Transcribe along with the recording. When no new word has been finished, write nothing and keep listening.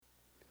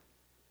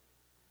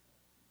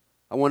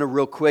I want to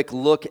real quick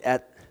look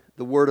at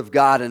the Word of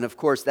God, and of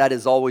course that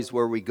is always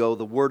where we go.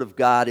 The Word of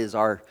God is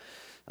our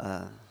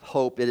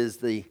hope. It is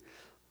the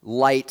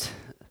light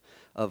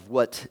of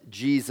what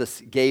Jesus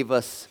gave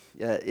us.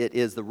 It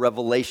is the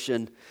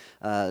revelation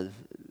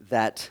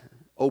that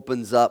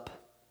opens up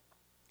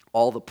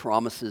all the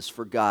promises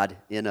for God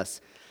in us.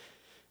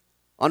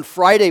 On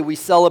Friday, we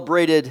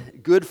celebrated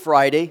Good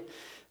Friday,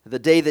 the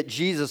day that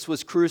Jesus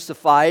was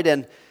crucified,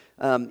 and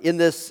in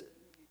this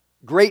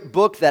great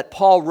book that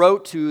Paul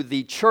wrote to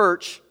the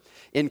church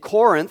in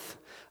Corinth,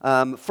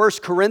 1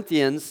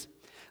 Corinthians,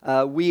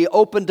 we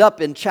opened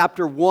up in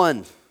chapter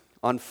 1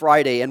 on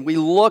Friday, and we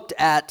looked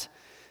at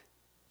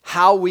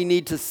how we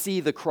need to see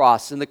the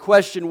cross. And the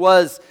question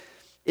was,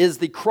 is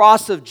the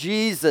cross of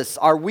Jesus,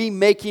 are we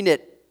making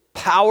it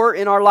power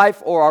in our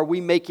life, or are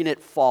we making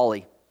it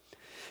folly?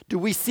 Do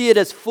we see it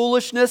as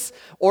foolishness,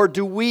 or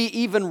do we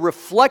even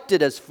reflect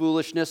it as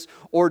foolishness,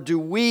 or do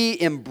we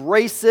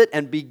embrace it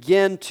and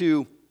begin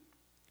to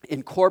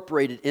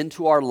incorporate it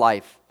into our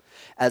life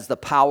as the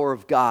power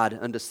of God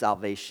unto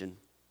salvation?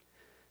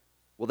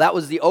 Well, that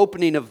was the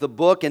opening of the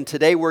book, and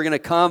today we're going to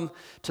come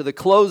to the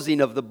closing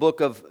of the book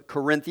of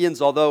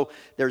Corinthians, although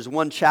there's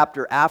one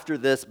chapter after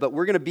this, but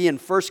we're going to be in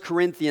 1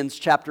 Corinthians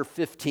chapter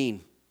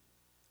 15,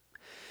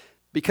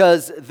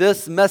 because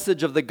this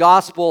message of the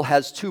gospel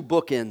has two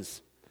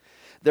bookends.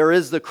 There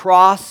is the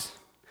cross,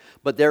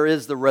 but there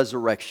is the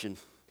resurrection.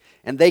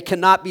 And they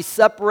cannot be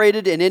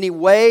separated in any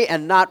way,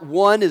 and not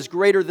one is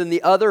greater than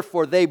the other,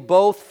 for they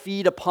both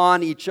feed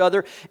upon each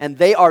other, and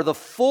they are the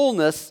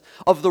fullness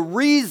of the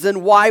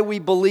reason why we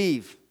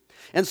believe.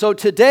 And so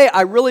today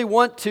I really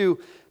want to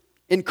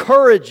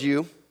encourage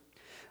you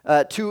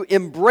to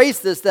embrace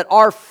this, that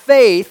our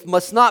faith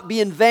must not be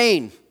in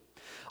vain.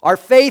 Our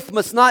faith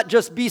must not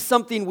just be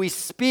something we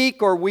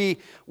speak or we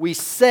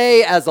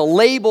say as a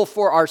label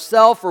for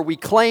ourselves, or we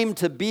claim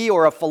to be,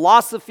 or a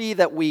philosophy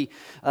that we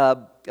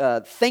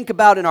think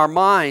about in our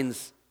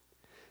minds.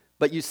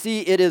 But you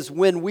see, it is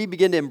when we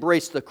begin to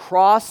embrace the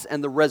cross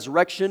and the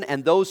resurrection,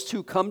 and those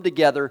two come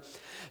together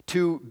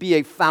to be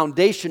a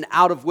foundation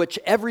out of which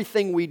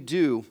everything we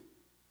do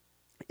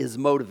is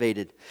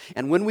motivated.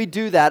 And when we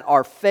do that,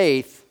 our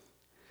faith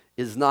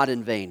is not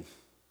in vain.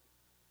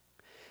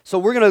 So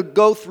we're going to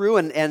go through,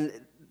 and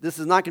this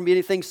is not going to be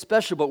anything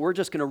special, but we're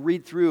just going to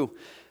read through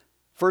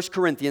 1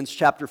 Corinthians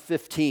chapter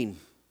 15.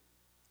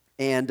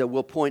 And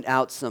we'll point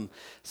out some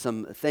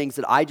things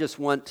that I just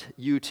want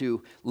you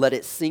to let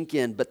it sink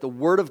in. But the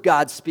Word of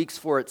God speaks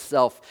for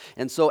itself.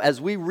 And so as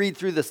we read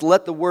through this,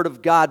 let the Word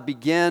of God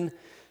begin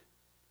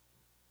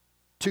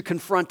to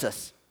confront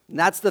us. And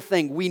that's the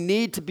thing. We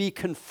need to be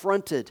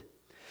confronted.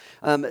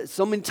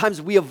 So many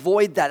times we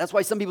avoid that. That's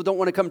why some people don't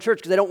want to come to church,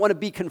 because they don't want to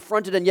be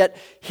confronted. And yet,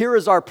 here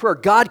is our prayer.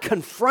 God,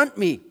 confront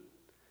me.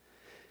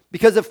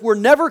 Because if we're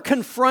never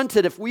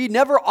confronted, if we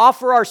never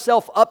offer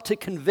ourselves up to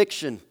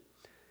conviction,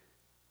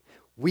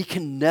 we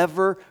can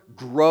never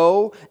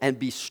grow and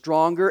be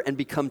stronger and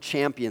become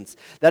champions.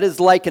 That is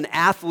like an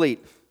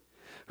athlete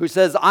who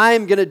says,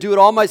 I'm going to do it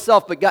all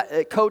myself, but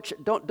God, coach,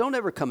 don't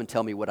ever come and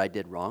tell me what I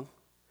did wrong.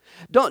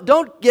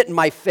 Don't get in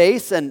my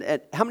face.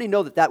 And how many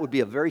know that would be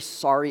a very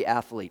sorry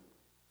athlete?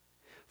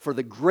 For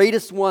the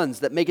greatest ones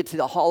that make it to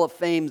the Hall of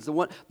Fame,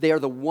 they are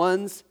the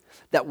ones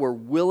that were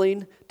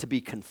willing to be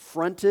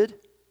confronted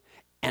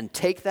and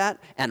take that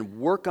and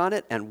work on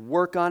it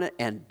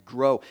and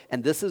grow.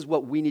 And this is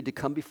what we need to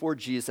come before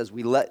Jesus as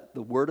we let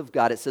the Word of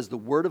God. It says the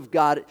Word of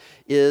God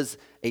is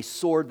a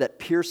sword that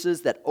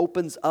pierces, that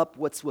opens up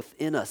what's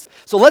within us.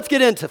 So let's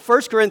get into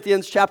 1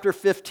 Corinthians chapter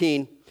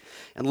 15.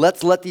 And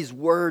let's let these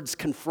words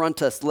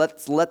confront us.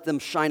 Let's let them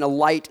shine a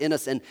light in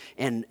us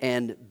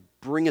and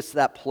bring us to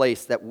that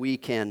place that we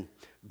can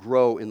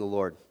grow in the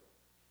Lord.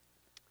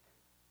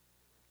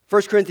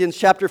 1 Corinthians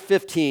chapter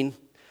 15,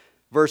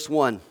 verse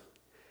 1.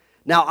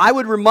 Now I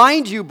would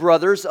remind you,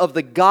 brothers, of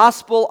the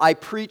gospel I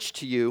preached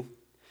to you,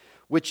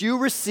 which you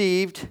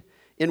received,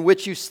 in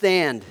which you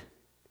stand,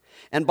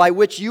 and by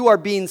which you are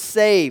being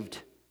saved,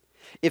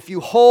 if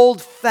you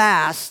hold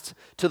fast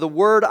to the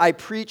word I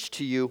preached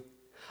to you,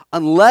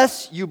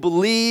 unless you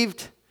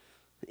believed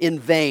in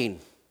vain.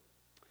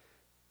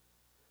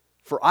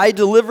 For I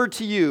delivered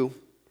to you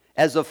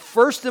as of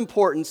first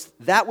importance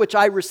that which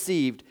I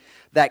received,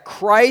 that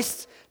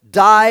Christ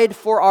died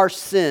for our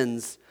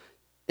sins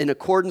in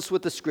accordance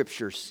with the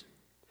Scriptures,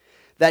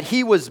 that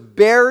he was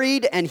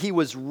buried and he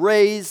was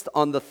raised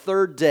on the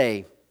third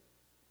day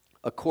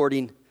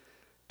according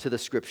to the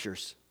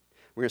Scriptures.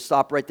 We're going to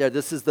stop right there.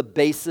 This is the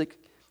basic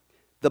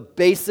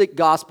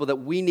gospel that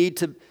we need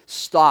to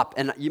stop.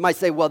 And you might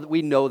say, well,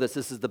 we know this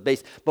is the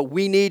base, but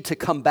we need to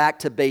come back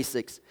to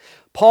basics.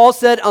 Paul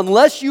said,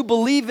 unless you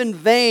believe in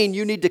vain,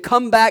 you need to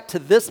come back to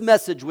this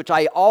message, which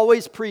I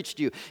always preached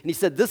you. And he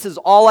said, this is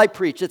all I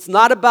preach. It's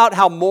not about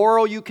how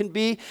moral you can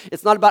be.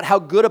 It's not about how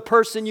good a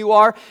person you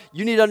are.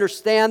 You need to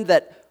understand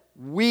that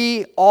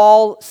we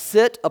all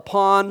sit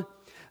upon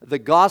the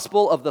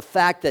gospel of the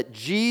fact that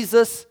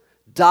Jesus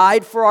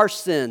died for our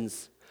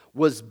sins,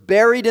 was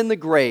buried in the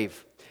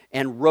grave,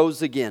 and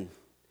rose again.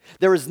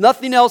 There is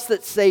nothing else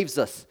that saves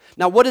us.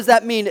 Now, what does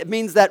that mean? It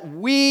means that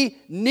we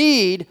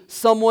need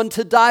someone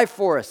to die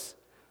for us.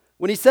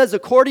 When he says,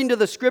 according to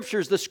the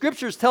Scriptures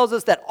tells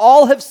us that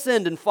all have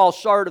sinned and fall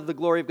short of the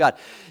glory of God.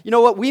 You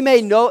know what? We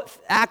may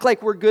act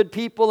like we're good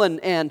people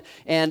and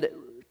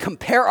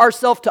compare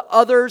ourselves to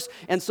others,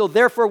 and so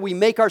therefore we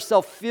make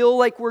ourselves feel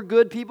like we're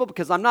good people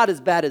because I'm not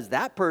as bad as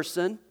that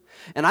person,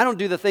 and I don't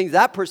do the things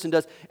that person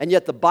does, and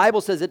yet the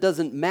Bible says it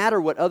doesn't matter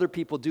what other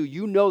people do.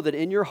 You know that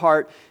in your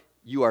heart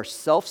you are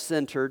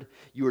self-centered,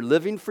 you are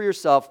living for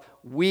yourself,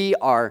 we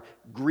are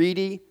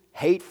greedy,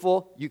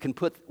 hateful, you can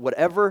put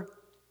whatever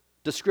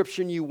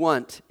description you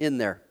want in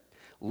there.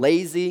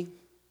 Lazy,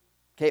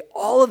 okay,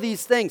 all of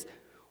these things.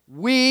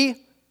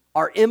 We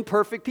are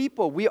imperfect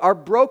people. We are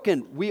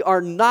broken. We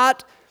are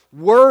not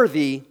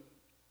worthy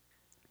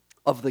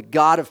of the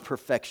God of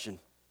perfection.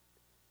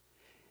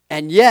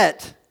 And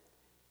yet,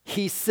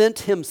 He sent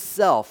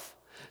Himself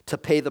to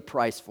pay the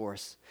price for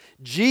us.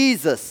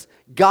 Jesus,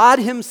 God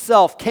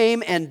Himself,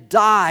 came and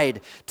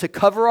died to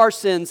cover our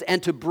sins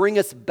and to bring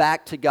us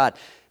back to God.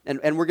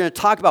 And we're going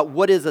to talk about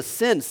what is a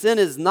sin. Sin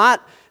is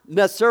not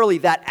necessarily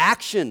that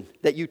action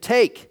that you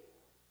take,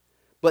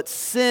 but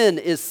sin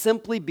is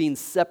simply being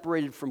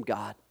separated from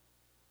God.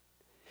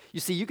 You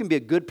see, you can be a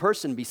good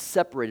person and be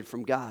separated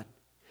from God.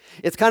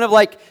 It's kind of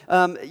like,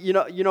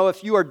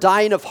 if you are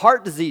dying of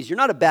heart disease, you're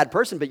not a bad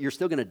person, but you're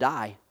still going to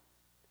die.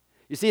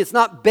 You see, it's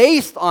not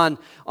based on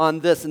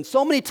this. And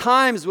so many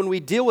times when we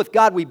deal with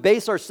God, we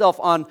base ourselves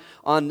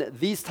on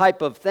these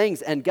type of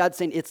things. And God's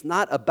saying it's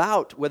not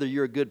about whether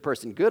you're a good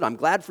person. Good, I'm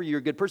glad for you, you're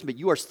a good person, but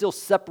you are still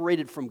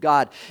separated from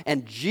God.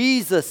 And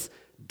Jesus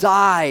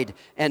died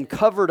and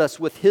covered us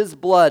with His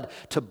blood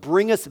to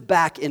bring us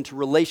back into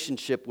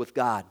relationship with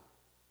God.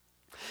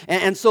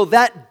 And so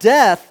that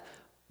death,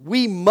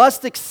 we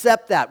must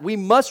accept that. We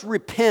must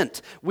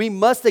repent. We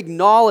must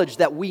acknowledge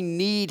that we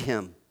need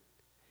Him.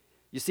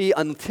 You see,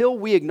 until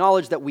we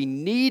acknowledge that we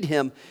need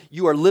Him,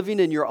 you are living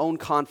in your own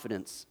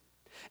confidence.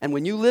 And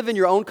when you live in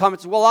your own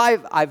confidence, well,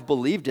 I've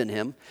believed in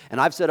Him,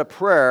 and I've said a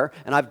prayer,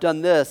 and I've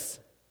done this,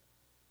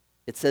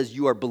 it says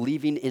you are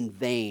believing in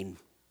vain.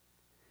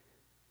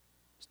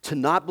 To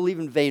not believe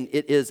in vain,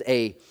 it is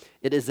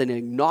an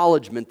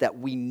acknowledgement that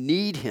we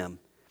need Him,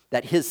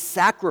 that His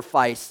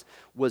sacrifice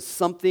was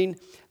something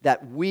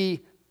that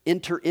we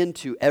enter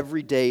into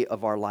every day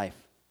of our life.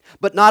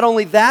 But not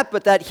only that,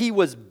 but that He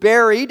was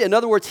buried. In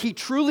other words, He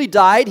truly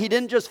died. He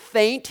didn't just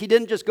faint. He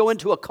didn't just go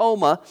into a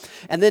coma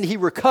and then He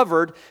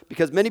recovered,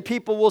 because many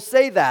people will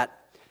say that.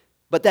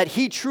 But that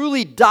He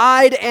truly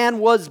died and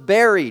was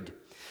buried.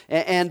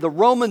 And the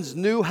Romans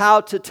knew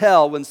how to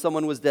tell when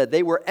someone was dead.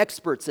 They were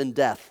experts in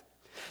death.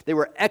 They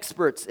were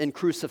experts in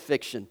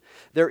crucifixion.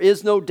 There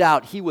is no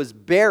doubt He was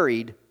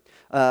buried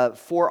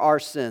for our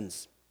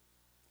sins.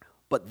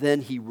 But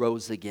then He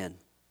rose again.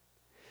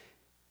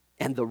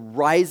 And the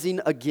rising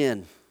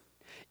again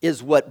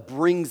is what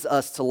brings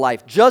us to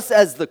life. Just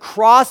as the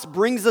cross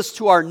brings us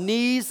to our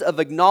knees of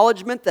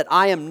acknowledgement that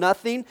I am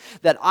nothing,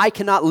 that I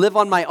cannot live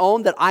on my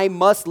own, that I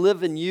must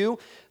live in you,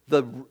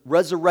 the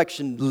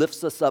resurrection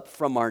lifts us up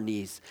from our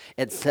knees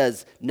and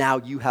says, now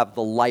you have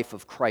the life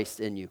of Christ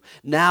in you.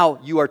 Now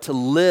you are to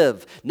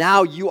live.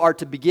 Now you are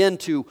to begin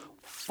to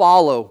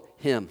follow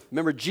Him.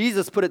 Remember,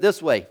 Jesus put it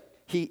this way.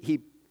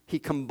 He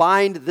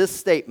combined this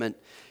statement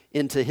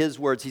into His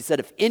words. He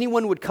said, if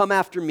anyone would come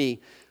after me,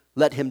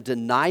 let him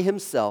deny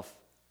himself,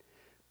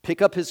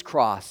 pick up his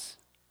cross,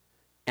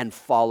 and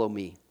follow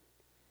me.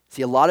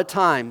 See, a lot of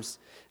times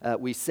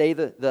we say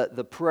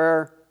the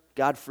prayer,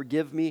 God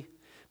forgive me.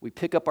 We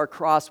pick up our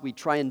cross, we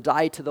try and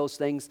die to those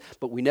things,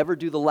 but we never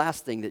do the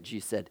last thing that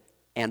Jesus said,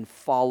 and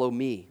follow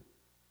me.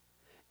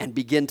 And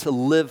begin to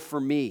live for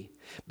me.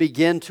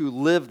 Begin to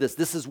live this.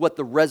 This is what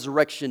the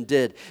resurrection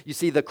did. You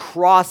see, the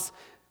cross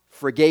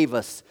forgave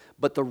us,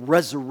 but the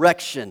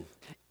resurrection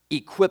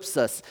equips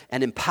us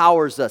and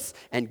empowers us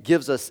and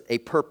gives us a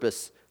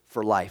purpose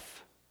for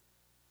life.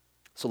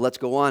 So let's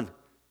go on.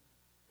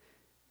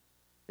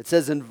 It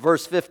says in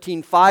verse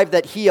 15:5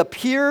 that He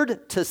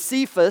appeared to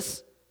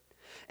Cephas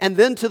and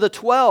then to the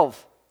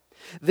 12.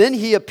 Then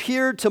He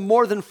appeared to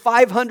more than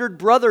 500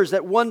 brothers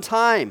at one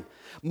time,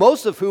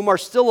 most of whom are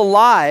still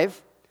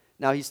alive.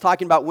 Now He's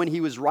talking about when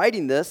He was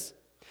writing this.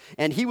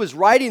 And He was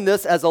writing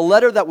this as a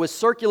letter that was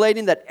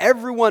circulating, that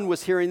everyone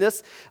was hearing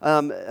this.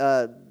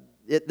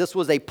 This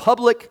was a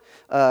public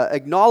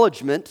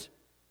acknowledgement,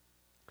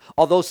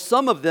 although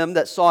some of them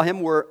that saw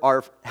Him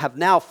have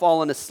now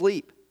fallen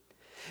asleep.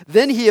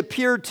 Then He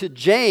appeared to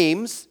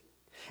James,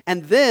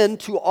 and then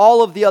to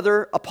all of the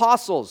other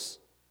apostles.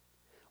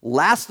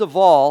 Last of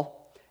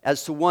all,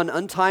 as to one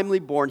untimely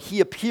born,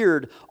 He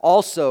appeared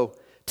also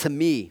to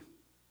me.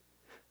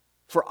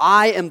 For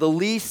I am the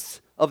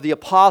least of the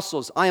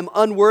apostles. I am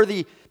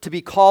unworthy to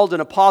be called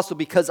an apostle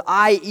because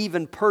I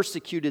even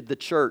persecuted the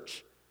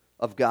church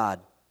of God.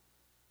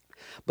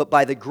 But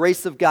by the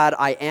grace of God,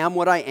 I am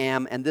what I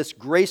am, and this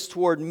grace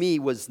toward me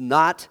was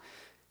not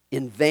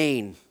in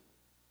vain.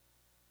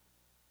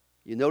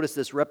 You notice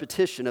this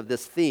repetition of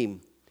this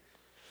theme.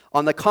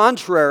 On the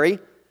contrary,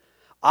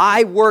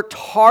 I worked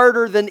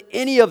harder than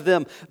any of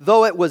them,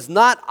 though it was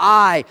not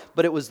I,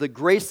 but it was the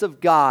grace of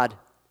God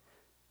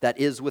that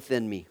is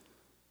within me.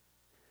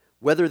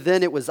 Whether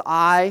then it was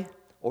I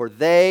or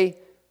they,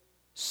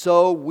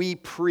 so we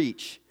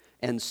preach,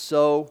 and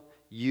so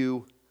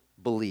you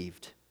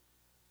believed.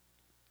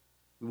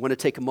 We want to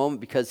take a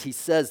moment because he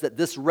says that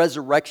this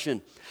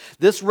resurrection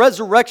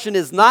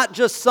is not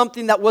just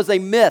something that was a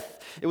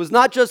myth. It was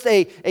not just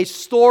a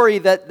story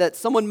that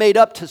someone made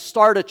up to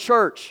start a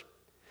church.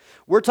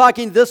 We're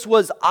talking this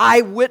was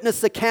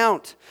eyewitness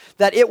account,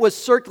 that it was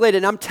circulated.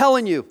 And I'm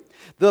telling you,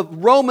 the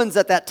Romans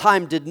at that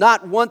time did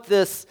not want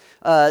this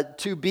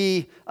to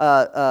be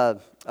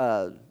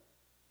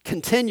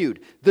continued.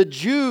 The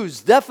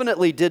Jews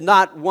definitely did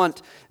not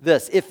want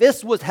this. If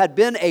this had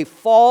been a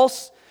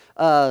false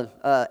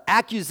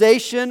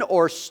accusation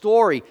or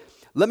story,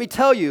 let me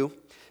tell you,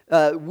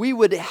 we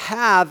would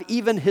have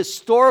even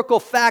historical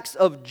facts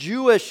of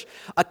Jewish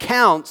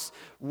accounts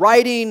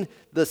writing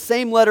the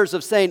same letters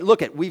of saying,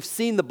 look, we've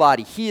seen the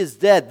body. He is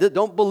dead.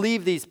 Don't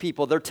believe these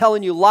people. They're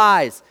telling you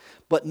lies.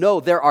 But no,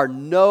 there are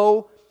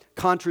no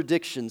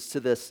contradictions to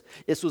this.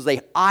 This was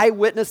an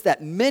eyewitness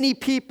that many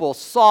people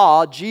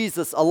saw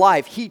Jesus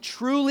alive. He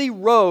truly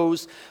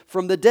rose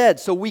from the dead.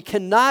 So we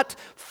cannot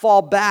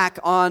fall back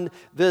on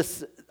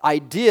this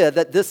idea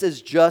that this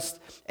is just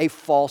a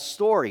false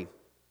story.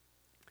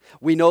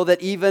 We know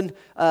that even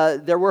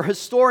there were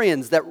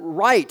historians that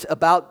write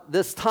about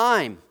this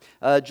time,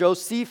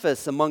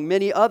 Josephus among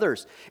many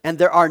others, and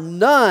there are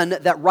none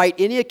that write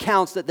any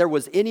accounts that there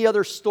was any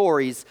other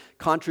stories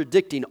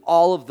contradicting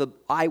all of the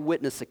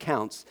eyewitness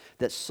accounts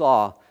that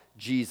saw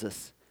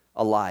Jesus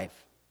alive.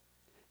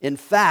 In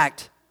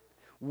fact,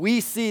 we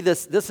see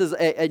this is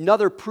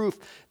another proof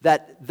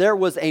that there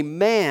was a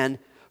man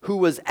who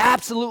was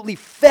absolutely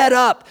fed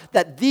up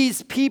that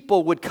these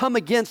people would come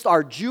against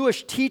our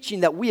Jewish teaching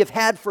that we have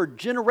had for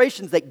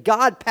generations, that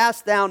God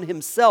passed down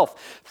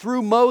himself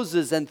through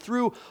Moses and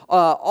through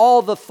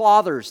all the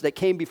fathers that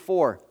came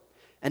before.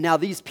 And now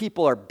these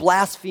people are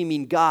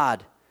blaspheming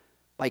God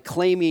by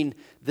claiming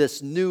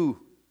this new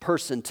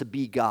person to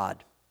be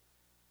God.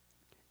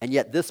 And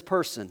yet this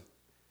person,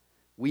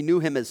 we knew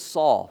him as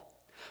Saul,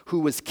 who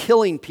was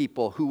killing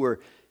people who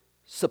were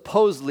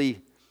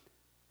supposedly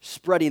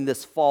spreading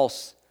this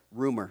false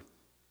rumor.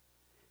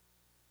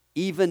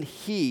 Even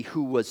he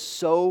who was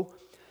so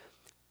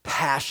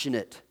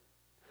passionate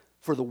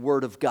for the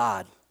Word of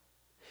God,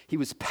 he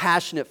was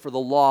passionate for the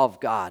law of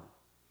God,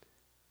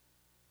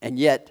 and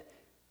yet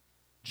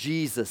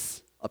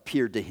Jesus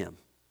appeared to him.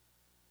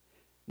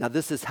 Now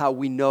this is how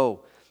we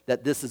know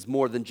that this is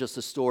more than just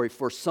a story.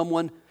 For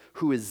someone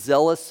who is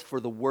zealous for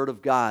the Word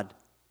of God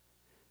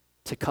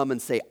to come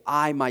and say,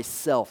 I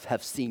myself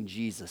have seen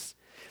Jesus,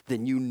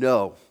 then you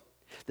know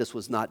this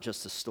was not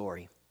just a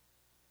story.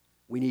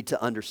 We need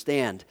to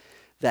understand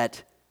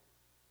that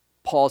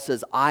Paul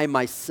says, I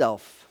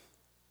myself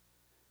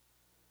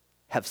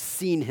have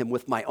seen him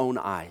with my own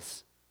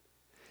eyes.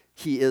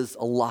 He is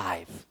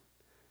alive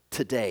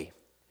today.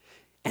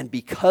 And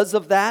because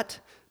of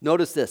that,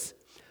 notice this,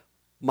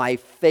 my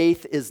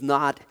faith is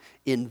not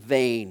in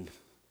vain.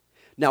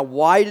 Now,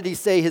 why did he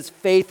say his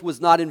faith was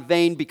not in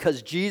vain?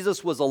 Because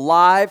Jesus was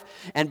alive,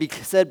 and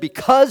said,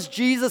 because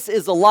Jesus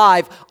is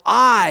alive,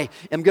 I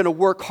am going to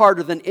work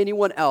harder than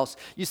anyone else.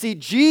 You see,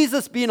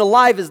 Jesus being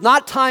alive is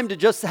not time to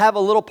just have a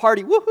little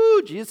party.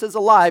 Woohoo, Jesus is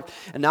alive,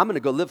 and now I'm going to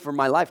go live for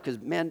my life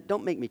because, man,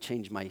 don't make me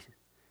change my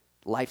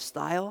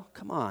lifestyle.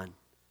 Come on.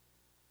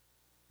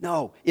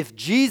 No, if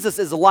Jesus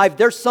is alive,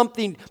 there's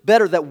something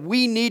better that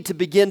we need to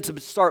begin to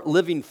start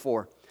living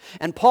for.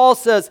 And Paul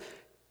says,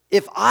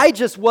 if I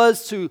just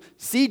was to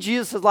see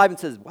Jesus alive and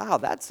says, wow,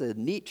 that's a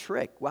neat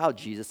trick. Wow,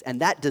 Jesus.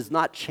 And that does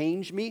not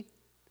change me,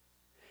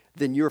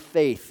 then your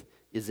faith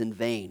is in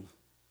vain.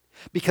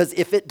 Because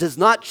if it does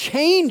not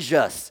change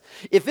us,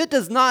 if it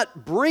does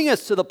not bring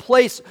us to the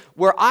place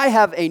where I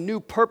have a new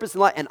purpose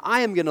in life and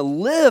I am going to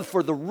live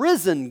for the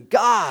risen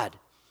God,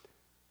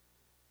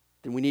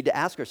 then we need to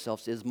ask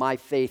ourselves, is my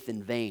faith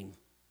in vain?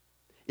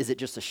 Is it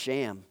just a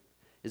sham?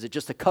 Is it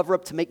just a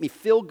cover-up to make me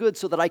feel good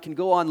so that I can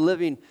go on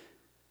living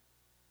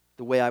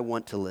the way I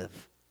want to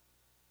live?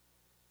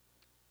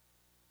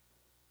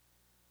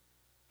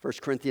 1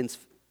 Corinthians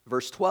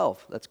verse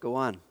 12. Let's go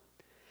on. It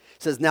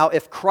says, now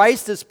if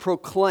Christ is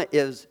proclaimed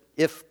as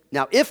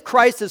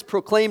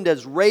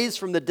raised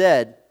from the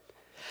dead,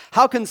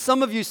 how can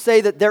some of you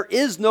say that there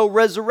is no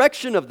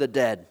resurrection of the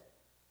dead?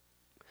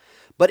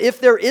 But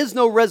if there is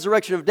no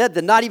resurrection of the dead,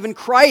 then not even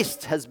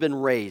Christ has been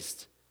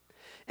raised.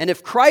 And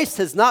if Christ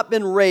has not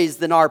been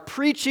raised, then our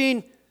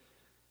preaching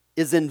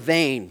is in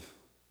vain,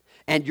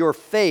 and your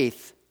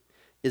faith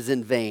is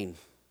in vain.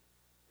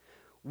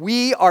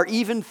 We are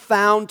even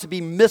found to be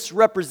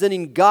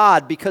misrepresenting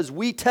God because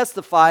we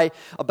testify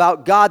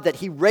about God that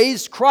he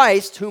raised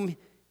Christ, whom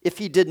if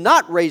he did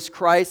not raise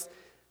Christ,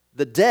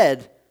 the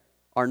dead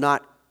are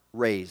not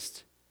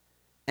raised.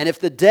 And if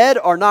the dead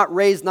are not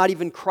raised, not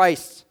even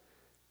Christ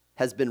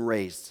has been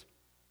raised.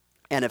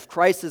 And if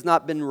Christ has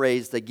not been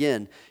raised,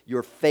 again,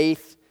 your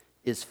faith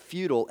is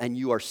futile and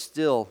you are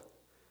still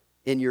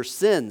in your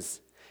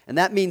sins. And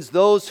that means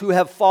those who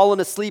have fallen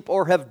asleep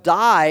or have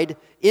died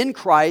in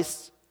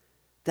Christ,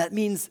 that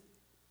means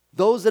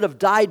those that have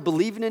died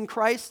believing in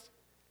Christ,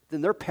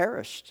 then they're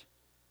perished.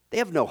 They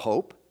have no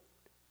hope.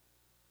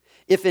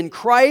 If in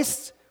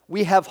Christ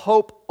we have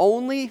hope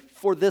only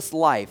for this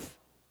life,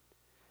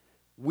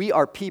 we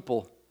are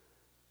people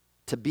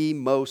to be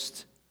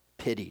most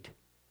pitied.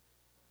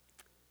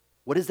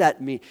 What does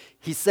that mean?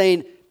 He's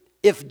saying,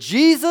 if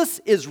Jesus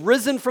is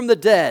risen from the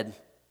dead,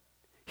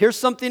 here's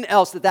something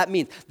else that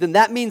means. Then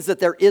that means that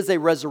there is a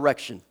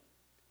resurrection.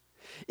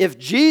 If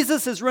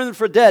Jesus is risen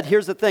from the dead,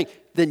 here's the thing,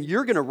 then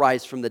you're going to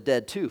rise from the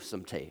dead too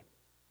someday.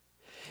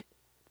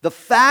 The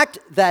fact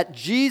that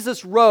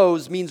Jesus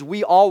rose means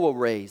we all will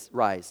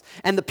rise.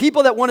 And the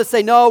people that want to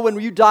say, no, when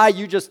you die,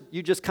 you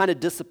just kind of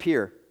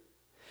disappear.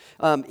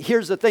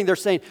 Here's the thing, they're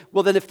saying,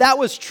 well, then if that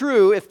was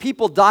true, if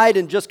people died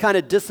and just kind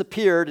of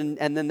disappeared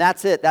and then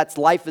that's it,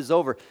 life is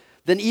over,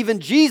 then even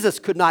Jesus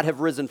could not have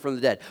risen from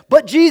the dead.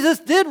 But Jesus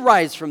did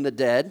rise from the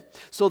dead,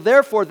 so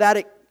therefore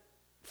that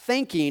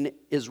thinking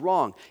is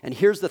wrong. And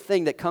here's the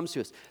thing that comes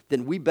to us,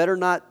 then we better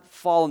not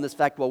fall in this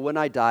fact, well, when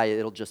I die,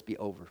 it'll just be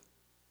over.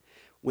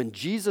 When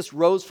Jesus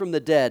rose from the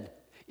dead,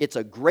 it's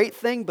a great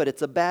thing, but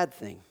it's a bad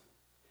thing.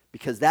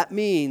 Because that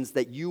means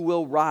that you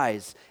will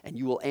rise and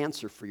you will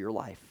answer for your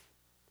life.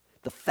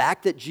 The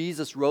fact that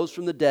Jesus rose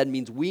from the dead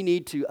means we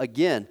need to,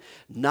 again,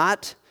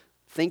 not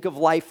think of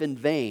life in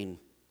vain,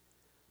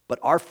 but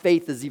our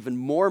faith is even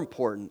more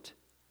important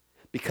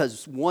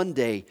because one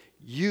day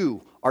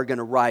you are going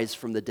to rise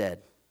from the dead.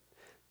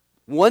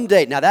 One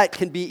day, now that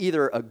can be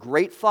either a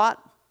great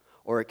thought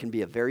or it can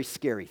be a very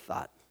scary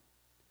thought.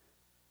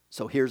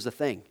 So here's the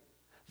thing,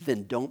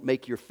 then don't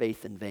make your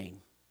faith in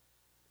vain.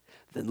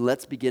 Then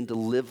let's begin to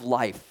live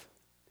life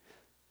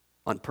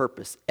on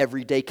purpose.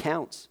 Every day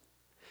counts.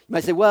 You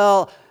might say,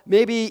 well,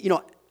 maybe,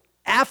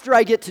 after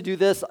I get to do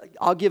this,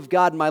 I'll give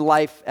God my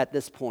life at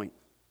this point.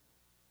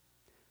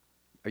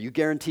 Are you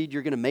guaranteed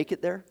you're going to make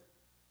it there?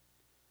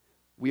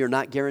 We are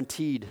not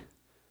guaranteed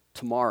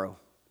tomorrow.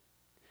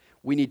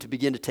 We need to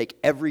begin to take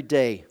every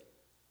day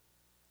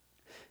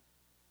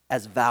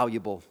as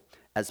valuable,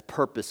 as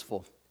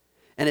purposeful.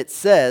 And it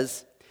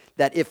says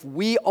that if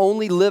we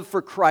only live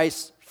for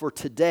Christ for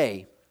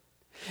today,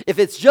 if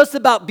it's just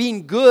about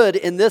being good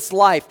in this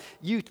life,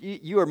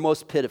 you are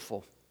most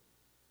pitiful.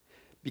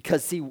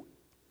 Because see,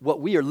 what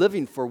we are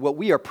living for, what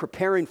we are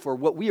preparing for,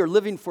 what we are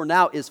living for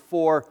now is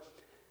for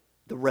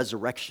the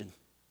resurrection.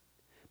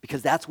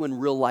 Because that's when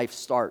real life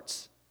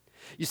starts.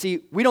 You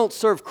see, we don't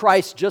serve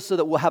Christ just so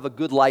that we'll have a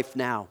good life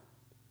now.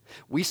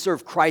 We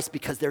serve Christ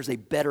because there's a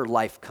better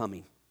life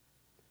coming.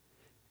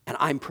 And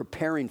I'm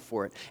preparing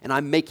for it, and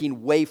I'm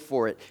making way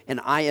for it,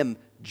 and I am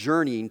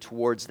journeying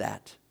towards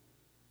that.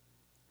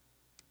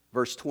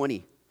 Verse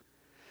 20.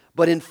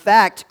 But in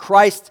fact,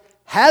 Christ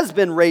has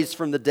been raised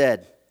from the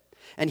dead,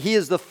 and he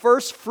is the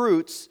first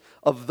fruits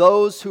of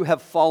those who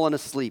have fallen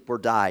asleep or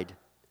died.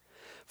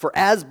 For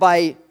as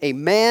by a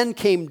man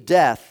came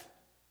death,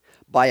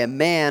 by a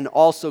man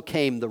also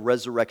came the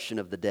resurrection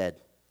of the dead.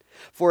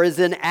 For as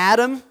in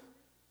Adam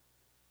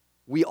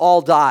we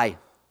all die,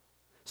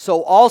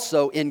 so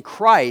also in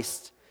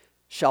Christ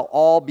shall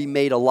all be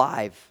made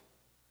alive.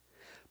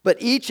 But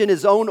each in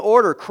his own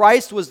order.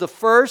 Christ was the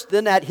first,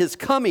 then at his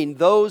coming,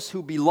 those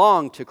who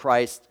belong to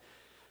Christ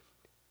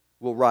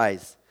will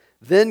rise.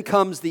 Then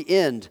comes the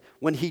end,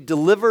 when he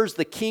delivers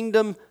the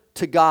kingdom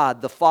to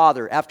God the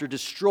Father, after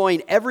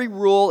destroying every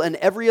rule and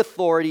every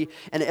authority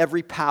and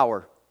every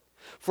power.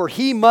 For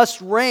he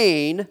must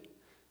reign,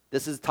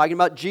 this is talking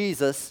about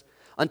Jesus,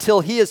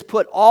 until he has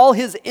put all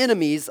his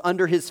enemies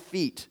under his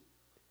feet.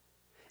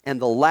 And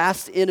the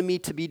last enemy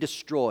to be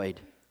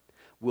destroyed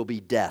will be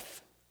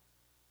death.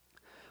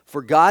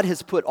 For God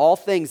has put all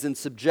things in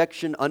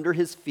subjection under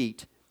his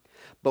feet.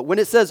 But when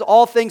it says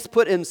all things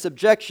put in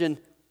subjection,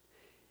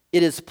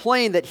 it is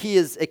plain that he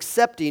is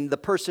accepting the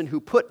person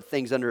who put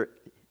things under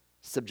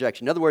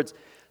subjection. In other words,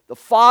 the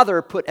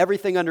Father put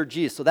everything under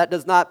Jesus. So that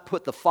does not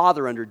put the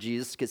Father under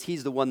Jesus because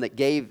he's the one that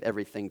gave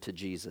everything to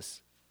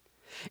Jesus.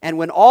 And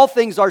when all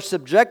things are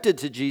subjected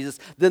to Jesus,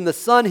 then the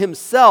Son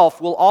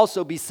himself will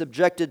also be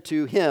subjected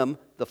to him,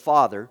 the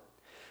Father,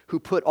 who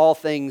put all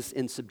things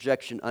in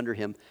subjection under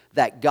him,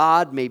 that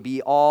God may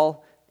be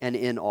all and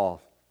in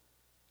all.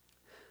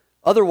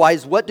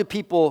 Otherwise, what do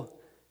people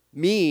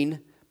mean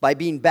by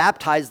being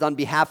baptized on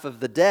behalf of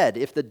the dead?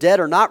 If the dead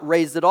are not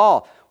raised at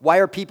all, why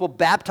are people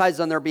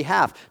baptized on their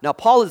behalf? Now,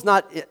 Paul is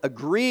not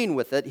agreeing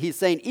with it. He's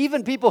saying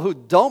even people who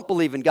don't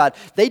believe in God,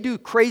 they do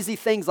crazy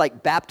things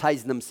like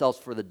baptizing themselves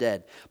for the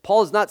dead.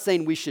 Paul is not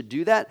saying we should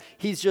do that.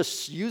 He's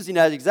just using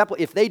that as an example.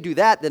 If they do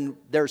that, then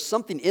there's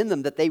something in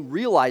them that they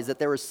realize that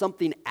there is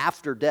something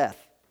after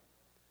death.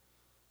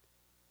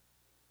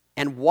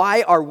 And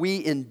why are we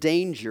in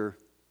danger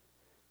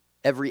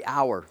every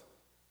hour?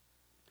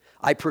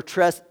 I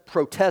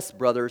protest,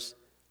 brothers,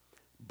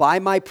 by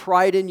my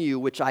pride in you,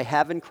 which I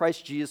have in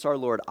Christ Jesus our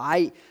Lord,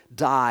 I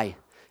die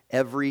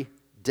every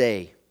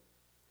day.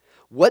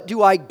 What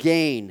do I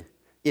gain?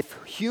 If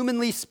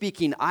humanly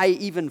speaking, I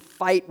even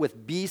fight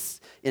with beasts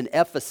in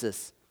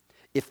Ephesus,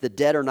 if the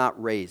dead are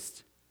not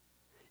raised.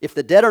 If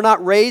the dead are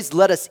not raised,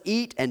 let us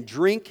eat and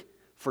drink,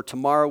 for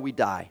tomorrow we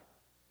die.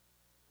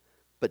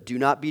 But do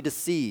not be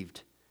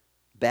deceived.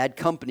 Bad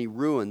company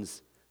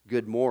ruins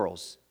good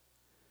morals.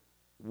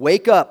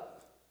 Wake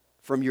up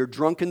from your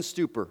drunken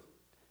stupor,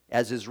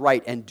 as is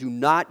right, and do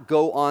not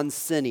go on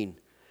sinning,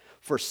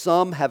 for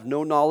some have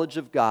no knowledge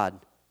of God,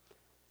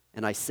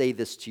 and I say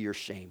this to your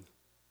shame.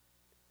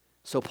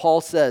 So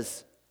Paul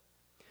says,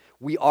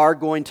 we are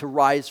going to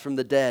rise from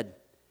the dead.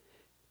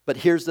 But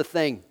here's the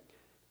thing.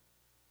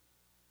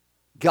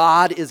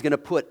 God is going to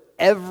put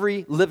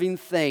every living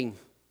thing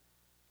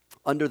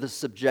under the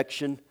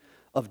subjection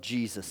of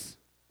Jesus.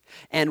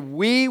 And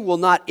we will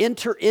not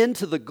enter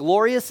into the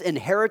glorious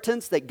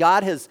inheritance that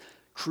God has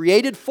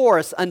created for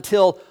us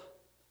until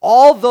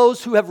all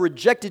those who have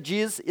rejected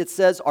Jesus, it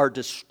says, are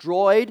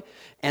destroyed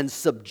and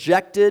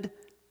subjected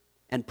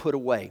and put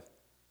away.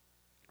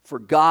 For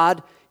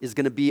God is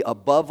going to be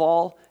above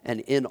all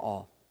and in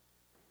all.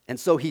 And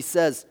so he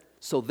says,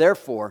 so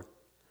therefore,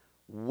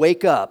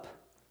 wake up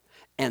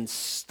and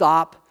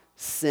stop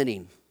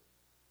sinning.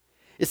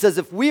 It says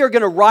if we are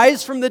going to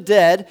rise from the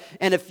dead,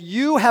 and if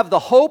you have the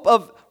hope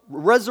of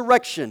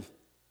resurrection,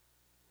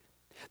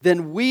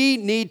 then we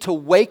need to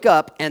wake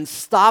up and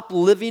stop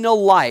living a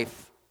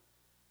life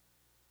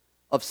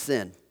of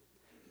sin.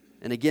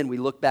 And again, we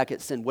look back at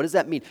sin. What does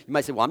that mean? You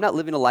might say, well, I'm not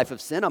living a life of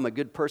sin. I'm a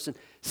good person.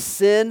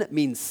 Sin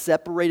means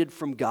separated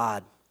from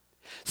God.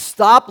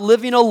 Stop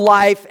living a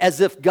life as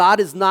if God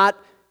is not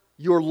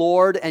your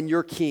Lord and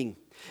your King.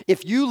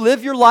 If you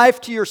live your life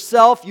to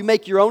yourself, you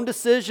make your own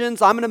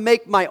decisions, I'm going to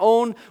make my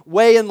own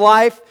way in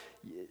life,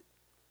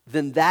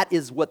 then that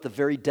is what the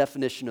very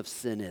definition of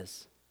sin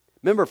is.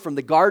 Remember, from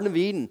the Garden of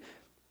Eden,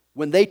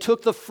 when they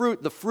took the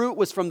fruit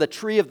was from the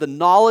tree of the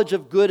knowledge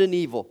of good and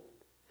evil.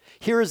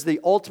 Here is the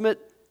ultimate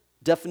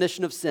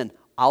definition of sin.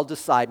 I'll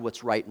decide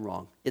what's right and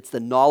wrong. It's the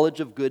knowledge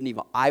of good and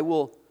evil.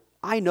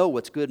 I know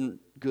what's good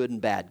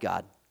and bad,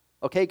 God.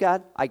 Okay,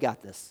 God, I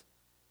got this.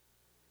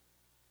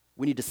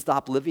 We need to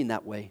stop living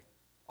that way.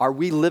 Are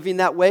we living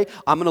that way?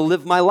 I'm going to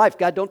live my life.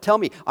 God, don't tell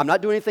me. I'm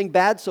not doing anything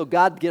bad, so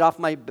God, get off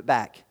my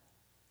back.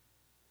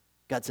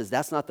 God says,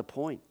 that's not the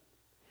point.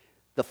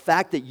 The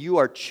fact that you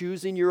are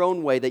choosing your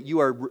own way, that you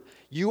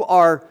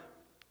are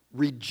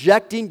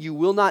rejecting, you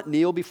will not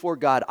kneel before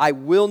God. I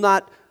will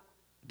not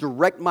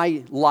direct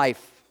my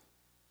life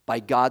by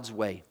God's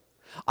way.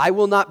 I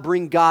will not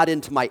bring God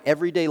into my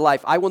everyday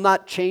life. I will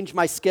not change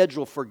my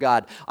schedule for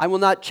God. I will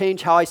not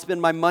change how I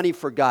spend my money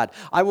for God.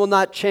 I will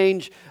not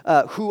change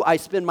who I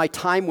spend my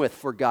time with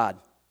for God.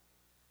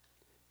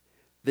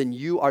 Then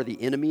you are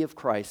the enemy of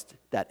Christ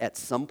that at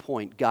some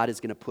point God is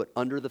going to put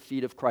under the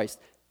feet of Christ,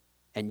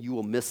 and you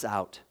will miss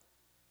out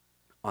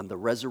on the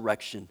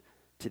resurrection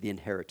to the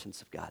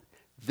inheritance of God.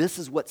 This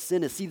is what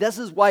sin is. See, this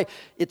is why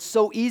it's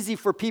so easy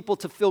for people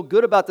to feel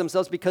good about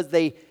themselves, because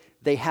they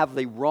have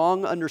the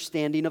wrong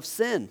understanding of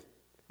sin.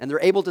 And they're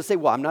able to say,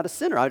 well, I'm not a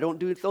sinner. I don't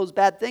do those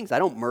bad things. I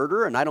don't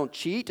murder, and I don't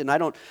cheat, and I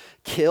don't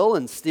kill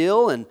and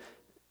steal.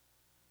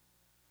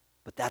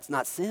 But that's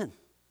not sin.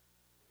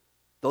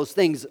 Those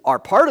things are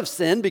part of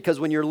sin, because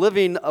when you're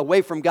living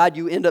away from God,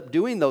 you end up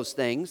doing those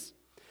things.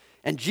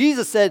 And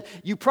Jesus said,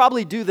 you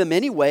probably do them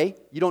anyway.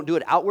 You don't do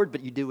it outward,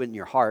 but you do it in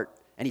your heart.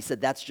 And he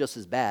said, that's just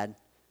as bad.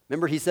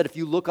 Remember, he said, if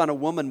you look on a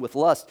woman with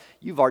lust,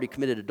 you've already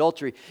committed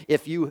adultery.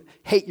 If you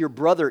hate your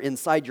brother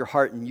inside your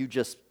heart and you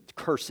just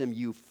curse him,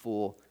 you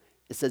fool,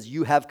 it says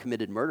you have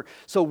committed murder.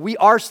 So we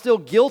are still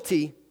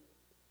guilty.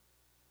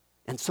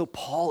 And so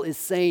Paul is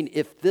saying,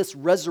 if this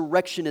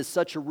resurrection is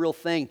such a real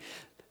thing,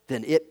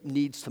 then it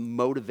needs to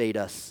motivate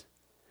us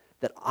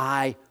that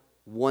I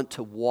want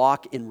to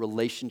walk in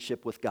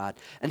relationship with God.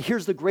 And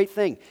here's the great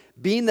thing.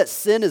 Being that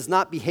sin is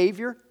not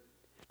behavior,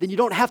 then you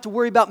don't have to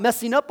worry about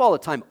messing up all the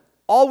time.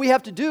 All we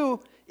have to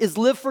do is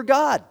live for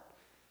God.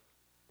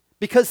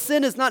 Because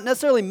sin is not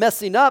necessarily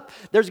messing up.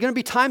 There's going to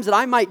be times that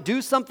I might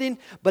do something,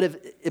 but if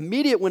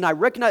immediate when I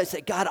recognize,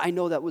 say, God, I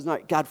know that was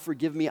not, God,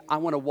 forgive me. I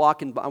want to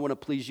walk and I want to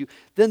please you.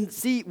 Then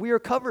see, we are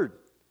covered.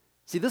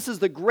 See, this is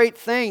the great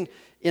thing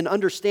in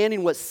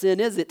understanding what sin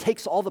is. It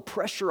takes all the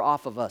pressure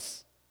off of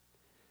us.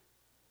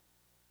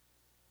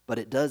 But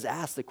it does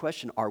ask the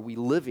question, are we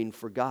living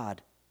for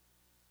God?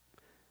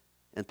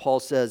 And Paul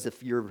says,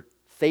 if your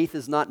faith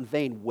is not in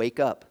vain, wake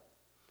up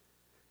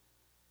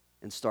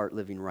and start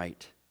living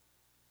right.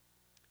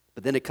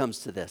 But then it comes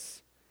to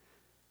this.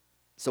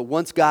 So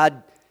once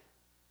God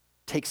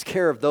takes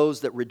care of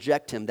those that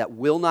reject him, that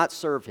will not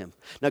serve him.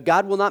 Now,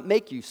 God will not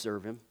make you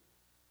serve him.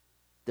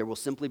 There will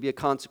simply be a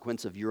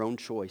consequence of your own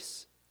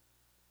choice.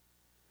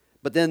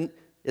 But then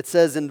it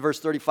says in verse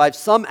 35,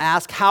 some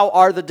ask, how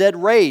are the dead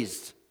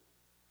raised?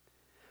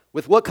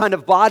 With what kind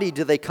of body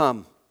do they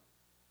come?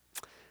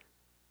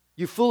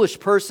 You foolish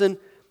person,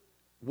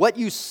 what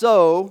you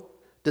sow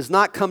does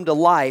not come to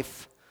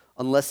life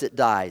unless it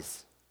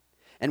dies.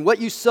 And what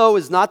you sow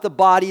is not the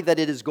body that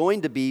it is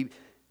going to be,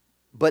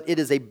 but it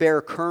is a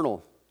bare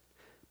kernel.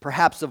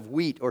 perhaps of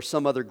wheat or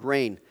some other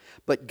grain.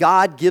 But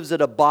God gives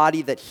it a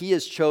body that he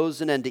has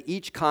chosen, and to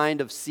each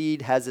kind of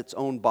seed has its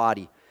own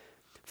body.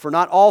 For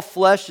not all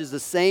flesh is the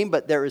same,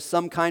 but there is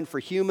some kind for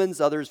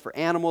humans, others for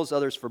animals,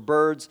 others for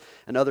birds,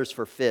 and others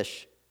for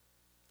fish.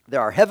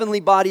 There are heavenly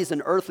bodies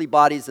and earthly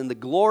bodies, and the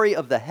glory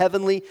of the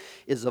heavenly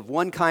is of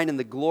one kind, and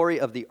the glory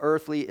of the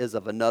earthly is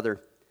of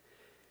another.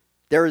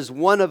 There is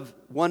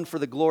one for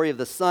the glory of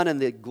the sun and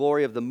the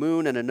glory of the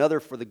moon, and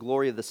another for the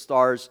glory of the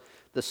stars.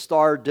 The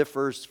star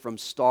differs from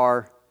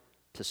star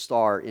to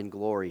star in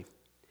glory.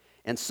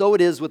 And so it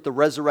is with the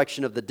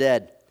resurrection of the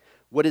dead.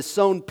 What is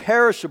sown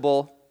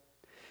perishable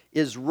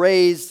is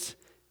raised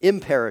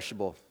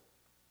imperishable.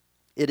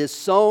 It is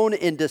sown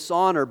in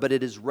dishonor, but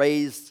it is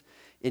raised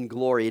in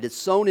glory. It is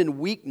sown in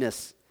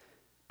weakness,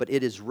 but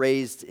it is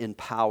raised in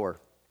power.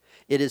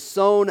 It is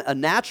sown a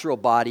natural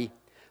body,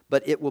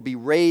 but it will be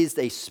raised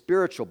a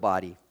spiritual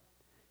body.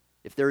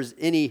 If there is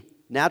any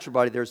natural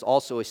body, there is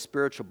also a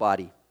spiritual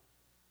body.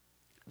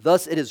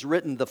 Thus it is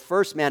written, the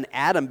first man,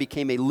 Adam,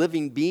 became a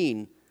living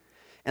being,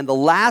 and the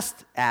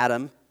last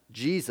Adam,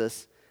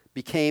 Jesus,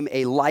 became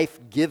a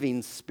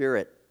life-giving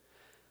spirit.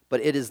 But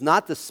it is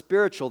not the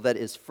spiritual that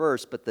is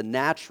first, but the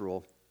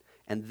natural,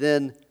 and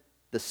then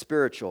the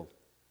spiritual.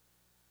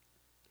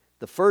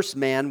 The first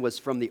man was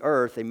from the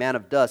earth, a man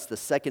of dust. The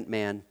second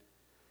man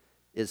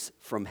is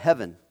from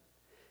heaven.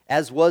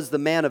 As was the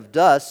man of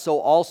dust, so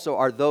also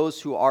are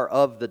those who are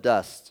of the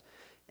dust.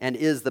 And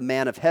is the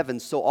man of heaven,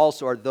 so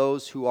also are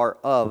those who are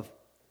of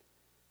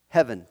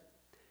heaven.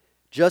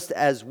 Just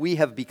as we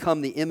have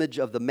become the image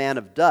of the man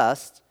of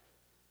dust,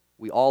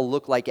 we all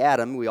look like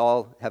Adam, we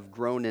all have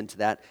grown into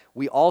that,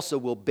 we also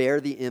will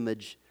bear the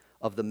image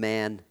of the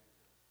man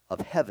of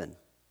heaven.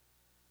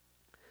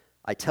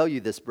 I tell you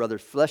this,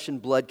 brothers, flesh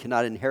and blood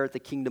cannot inherit the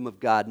kingdom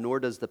of God, nor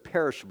does the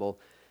perishable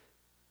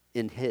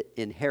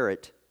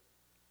inherit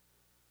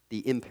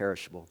the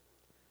imperishable.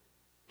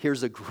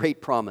 Here's a great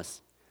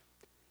promise.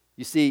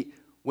 You see,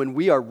 when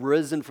we are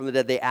risen from the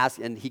dead, they ask,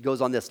 and he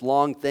goes on this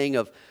long thing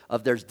of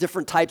there's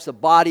different types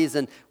of bodies,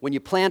 and when you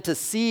plant a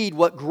seed,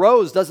 what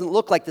grows doesn't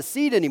look like the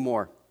seed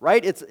anymore,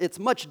 right? It's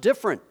much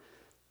different.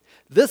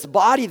 This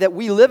body that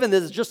we live in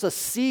is just a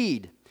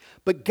seed,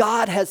 but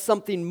God has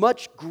something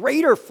much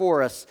greater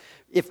for us.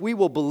 If we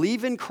will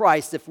believe in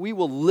Christ, if we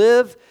will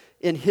live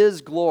in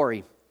his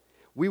glory,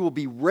 we will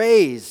be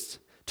raised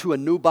to a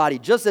new body.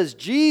 Just as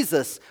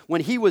Jesus,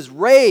 when he was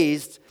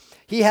raised,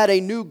 he had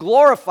a new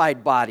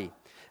glorified body.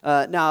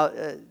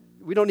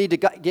 We don't need to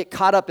get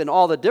caught up in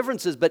all the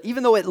differences, but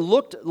even though it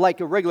looked like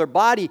a regular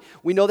body,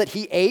 we know that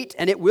he ate,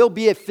 and it will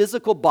be a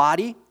physical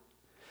body,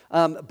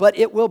 but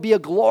it will be a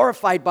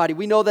glorified body.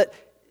 We know that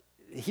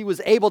he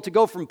was able to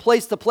go from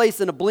place to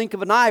place in a blink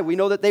of an eye. We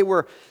know that they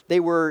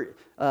were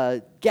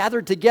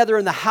gathered together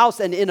in the house,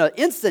 and in an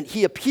instant,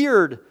 he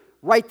appeared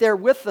right there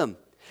with them.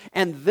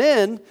 And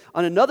then,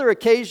 on another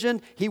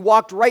occasion, he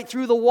walked right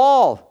through the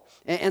wall.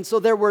 And so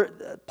there were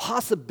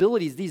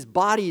possibilities. These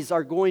bodies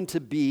are going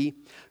to be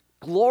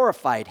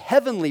glorified,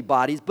 heavenly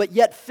bodies, but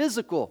yet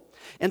physical.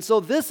 And so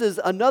this is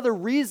another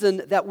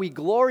reason that we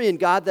glory in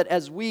God, that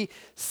as we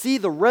see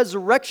the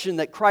resurrection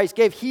that Christ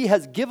gave, he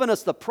has given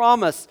us the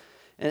promise.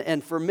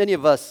 And for many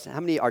of us, how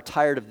many are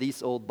tired of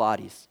these old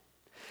bodies?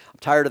 I'm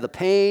tired of the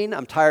pain.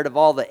 I'm tired of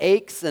all the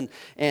aches and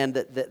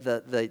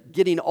the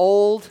getting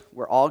old.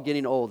 We're all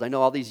getting old. I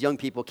know all these young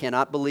people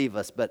cannot believe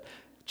us, but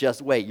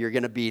just wait, you're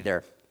going to be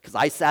there. Because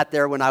I sat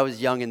there when I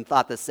was young and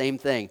thought the same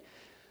thing.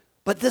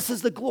 But this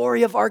is the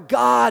glory of our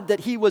God, that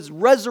he was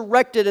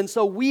resurrected, and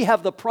so we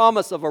have the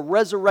promise of a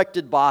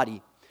resurrected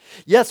body.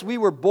 Yes, we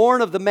were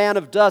born of the man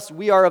of dust.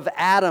 We are of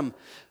Adam.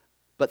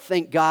 But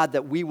thank God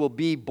that we will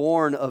be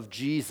born of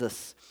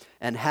Jesus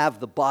and have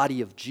the body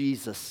of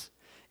Jesus.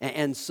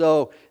 And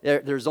so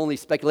there's only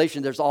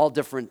speculation. There's all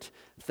different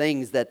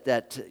things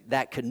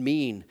that could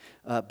mean.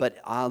 But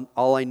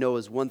all I know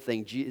is one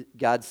thing.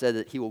 God said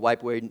that he will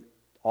wipe away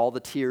all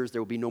the tears.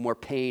 There will be no more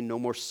pain, no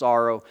more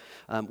sorrow.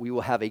 We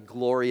will have a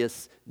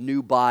glorious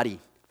new body,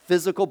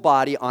 physical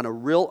body on a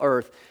real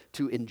earth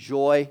to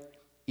enjoy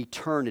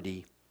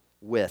eternity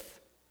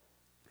with.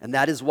 And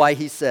that is why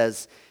he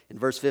says in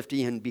verse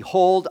 50, and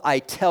behold, I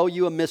tell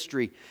you a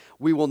mystery.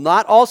 We will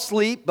not all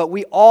sleep, but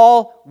we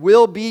all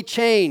will be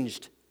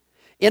changed.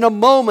 In a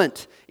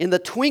moment, in the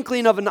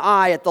twinkling of an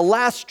eye, at the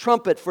last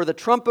trumpet, for the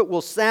trumpet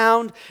will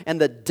sound, and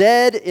the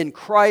dead in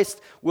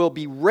Christ will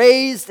be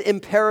raised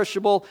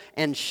imperishable,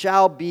 and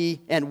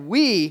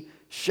we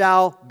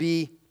shall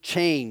be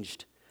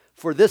changed.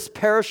 For this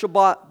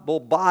perishable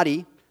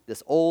body,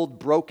 this old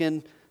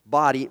broken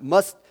body,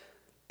 must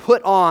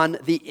put on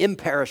the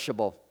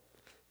imperishable.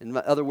 In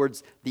other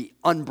words, the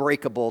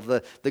unbreakable,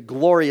 the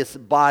glorious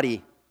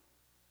body.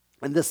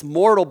 And this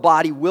mortal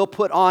body will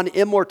put on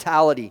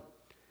immortality.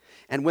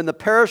 And when the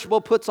perishable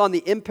puts on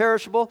the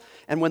imperishable,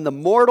 and when the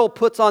mortal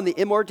puts on the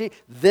immortality,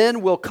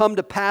 then will come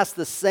to pass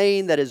the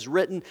saying that is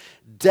written,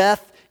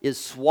 death is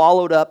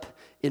swallowed up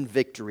in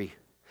victory.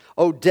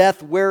 O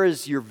death, where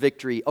is your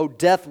victory? O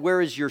death, where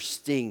is your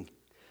sting?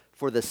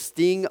 For the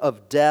sting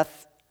of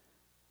death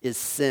is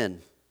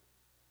sin.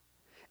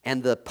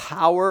 and the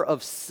power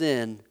of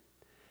sin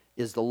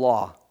is the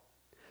law.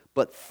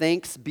 But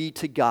thanks be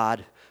to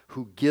God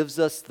who gives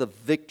us the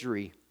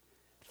victory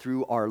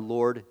through our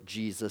Lord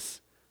Jesus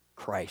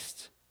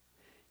Christ.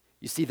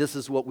 You see, this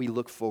is what we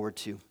look forward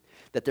to,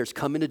 that there's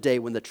coming a day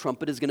when the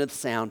trumpet is going to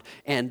sound,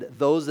 and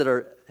those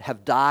that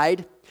have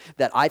died,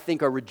 that I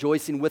think are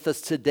rejoicing with us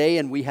today,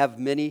 and we have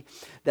many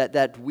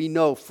that we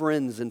know,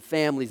 friends and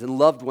families and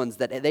loved ones,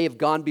 that they have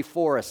gone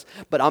before us.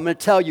 But I'm going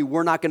to tell you,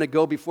 we're not going to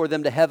go before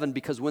them to heaven,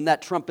 because when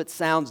that trumpet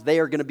sounds, they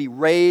are going to be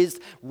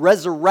raised,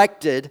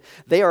 resurrected.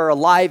 They are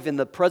alive in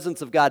the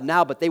presence of God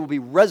now, but they will be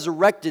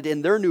resurrected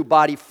in their new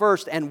body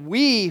first, and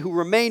we who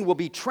remain will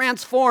be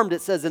transformed.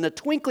 It says, in a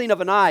twinkling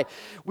of an eye,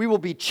 we will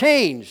be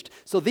changed.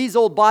 So these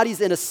old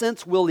bodies, in a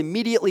sense, will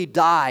immediately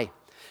die,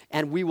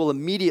 and we will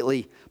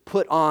immediately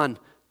put on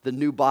the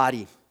new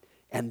body,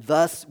 and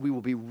thus we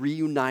will be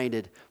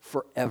reunited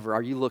forever.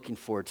 Are you looking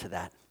forward to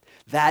that?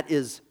 That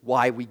is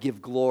why we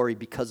give glory,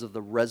 because of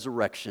the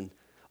resurrection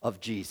of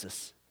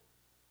Jesus.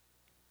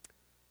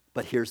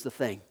 But here's the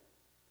thing.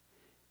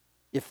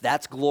 If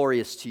that's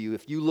glorious to you,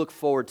 if you look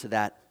forward to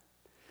that,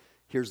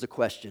 here's the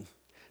question.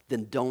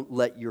 Then don't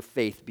let your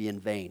faith be in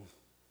vain.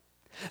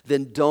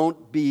 Then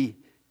don't be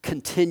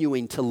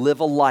continuing to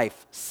live a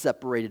life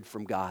separated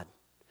from God.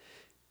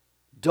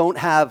 Don't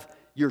have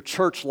your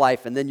church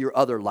life and then your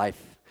other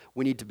life.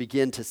 We need to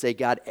begin to say,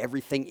 God,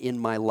 everything in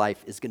my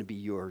life is going to be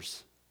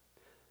yours.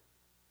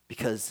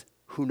 Because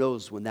who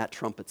knows when that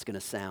trumpet's going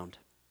to sound?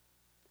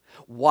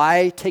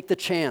 Why take the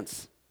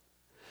chance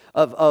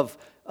of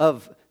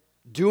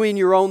doing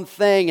your own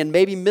thing and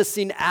maybe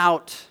missing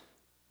out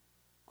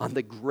on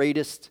the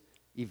greatest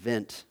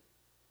event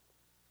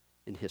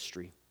in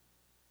history?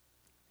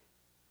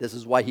 This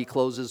is why he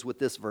closes with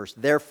this verse.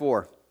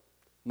 Therefore,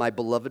 my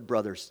beloved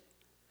brothers,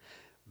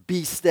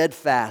 be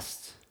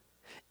steadfast,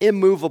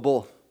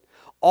 immovable,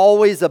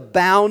 always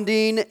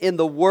abounding in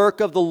the work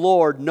of the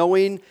Lord,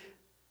 knowing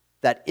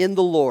that in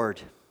the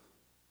Lord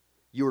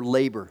your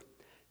labor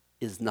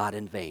is not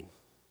in vain.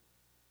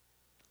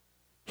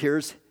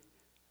 Here's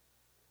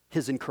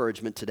his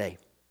encouragement today.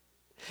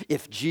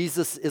 If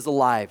Jesus is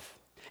alive,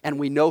 and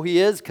we know he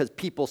is because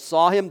people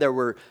saw him, there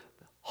were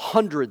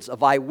hundreds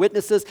of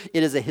eyewitnesses.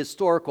 It is a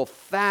historical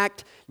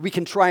fact. We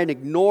can try and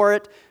ignore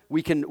it.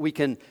 We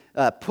can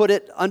put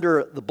it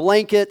under the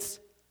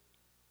blankets.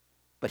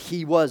 But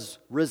he was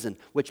risen,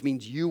 which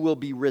means you will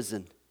be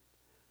risen.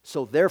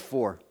 So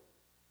therefore,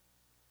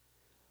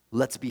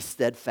 let's be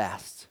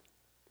steadfast.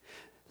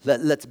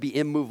 Let's be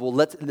immovable.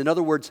 In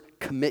other words,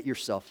 commit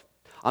yourself.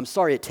 I'm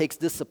sorry, it takes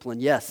discipline,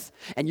 yes.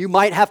 And you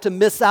might have to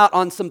miss out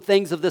on some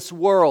things of this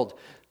world.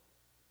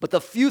 But the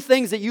few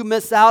things that you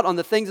miss out on,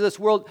 the things of this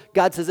world,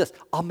 God says this,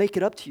 I'll make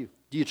it up to you.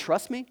 Do you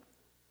trust me?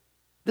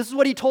 This is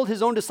what he told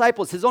his own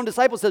disciples. His own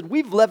disciples said,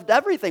 we've left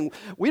everything.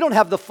 We don't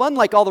have the fun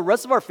like all the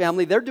rest of our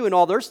family. They're doing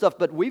all their stuff,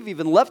 but we've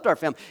even left our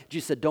family.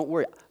 Jesus said, don't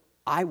worry.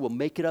 I will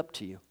make it up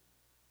to you.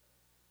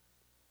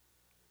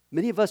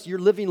 Many of us, you're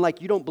living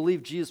like you don't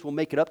believe Jesus will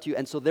make it up to you,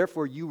 and so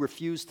therefore you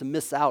refuse to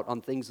miss out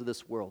on things of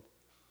this world.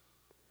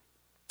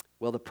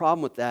 Well, the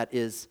problem with that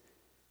is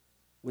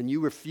when you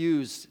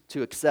refuse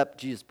to accept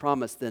Jesus'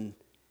 promise, then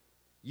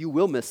you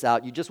will miss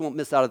out. You just won't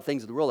miss out on the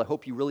things of the world. I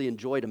hope you really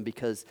enjoyed them,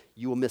 because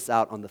you will miss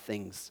out on the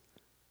things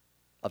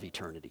of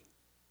eternity.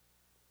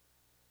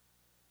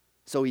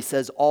 So he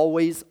says,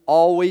 always,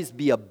 always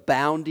be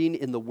abounding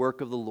in the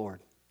work of the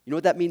Lord. You know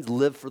what that means?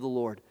 Live for the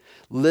Lord.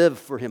 Live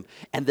for him.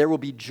 And there will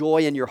be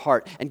joy in your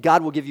heart. And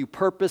God will give you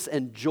purpose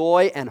and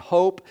joy and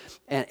hope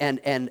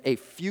and a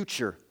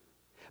future.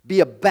 Be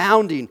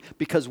abounding,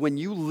 because when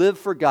you live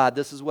for God,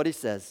 this is what he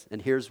says,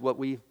 and here's what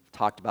we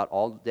talked about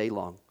all day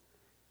long.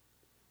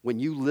 When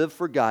you live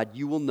for God,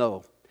 you will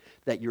know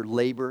that your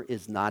labor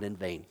is not in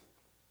vain.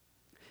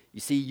 You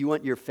see, you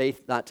want your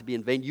faith not to be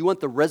in vain. You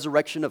want the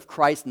resurrection of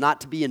Christ not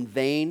to be in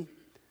vain.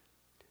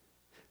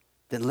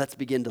 Then let's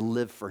begin to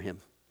live for him.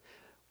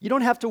 You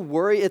don't have to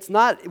worry. It's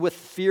not with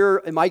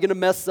fear, am I going to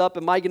mess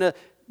up?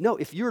 No,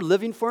 if you're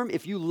living for him,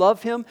 if you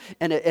love him,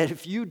 and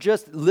if you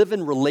just live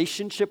in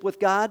relationship with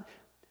God,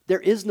 there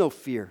is no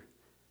fear,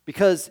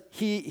 because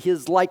he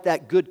is like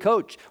that good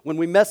coach. When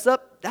we mess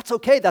up, that's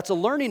okay. That's a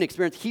learning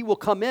experience. He will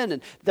come in,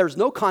 and there's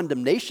no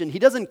condemnation. He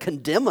doesn't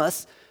condemn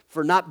us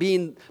for not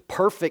being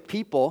perfect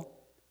people,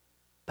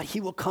 but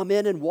he will come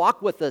in and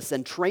walk with us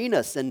and train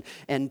us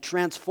and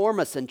transform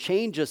us and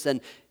change us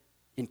and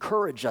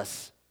encourage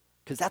us,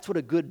 because that's what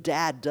a good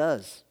dad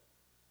does.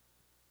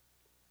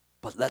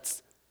 But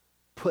let's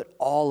put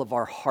all of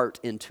our heart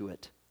into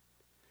it.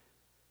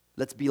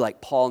 Let's be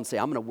like Paul and say,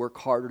 I'm going to work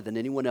harder than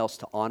anyone else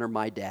to honor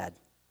my dad.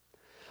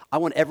 I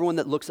want everyone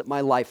that looks at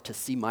my life to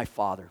see my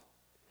Father.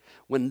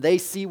 When they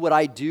see what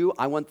I do,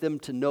 I want them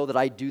to know that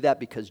I do that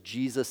because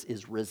Jesus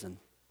is risen.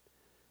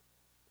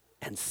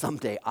 And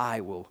someday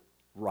I will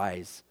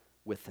rise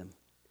with him.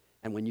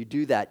 And when you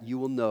do that, you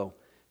will know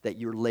that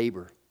your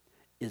labor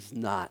is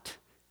not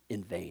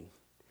in vain.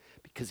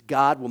 Because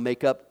God will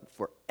make up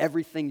for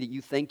everything that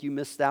you think you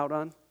missed out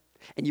on.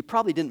 And you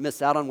probably didn't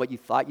miss out on what you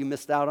thought you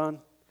missed out on.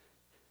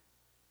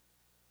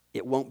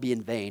 It won't be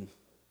in vain.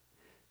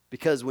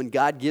 Because when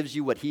God gives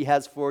you what he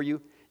has for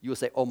you, you will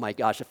say, oh my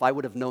gosh, if I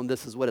would have known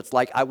this is what it's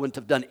like, I wouldn't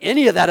have done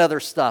any of that other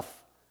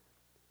stuff.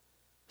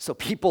 So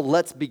people,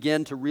 let's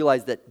begin to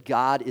realize that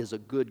God is a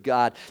good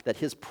God, that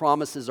his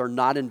promises are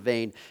not in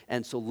vain,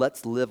 and so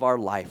let's live our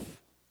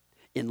life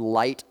in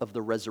light of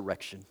the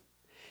resurrection.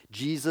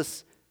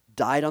 Jesus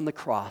died on the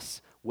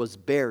cross, was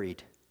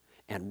buried,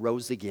 and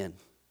rose again.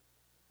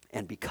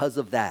 And because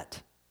of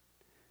that,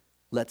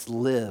 let's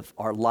live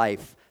our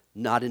life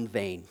not in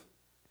vain,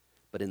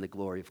 but in the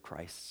glory of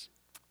Christ.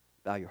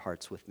 Bow your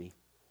hearts with me.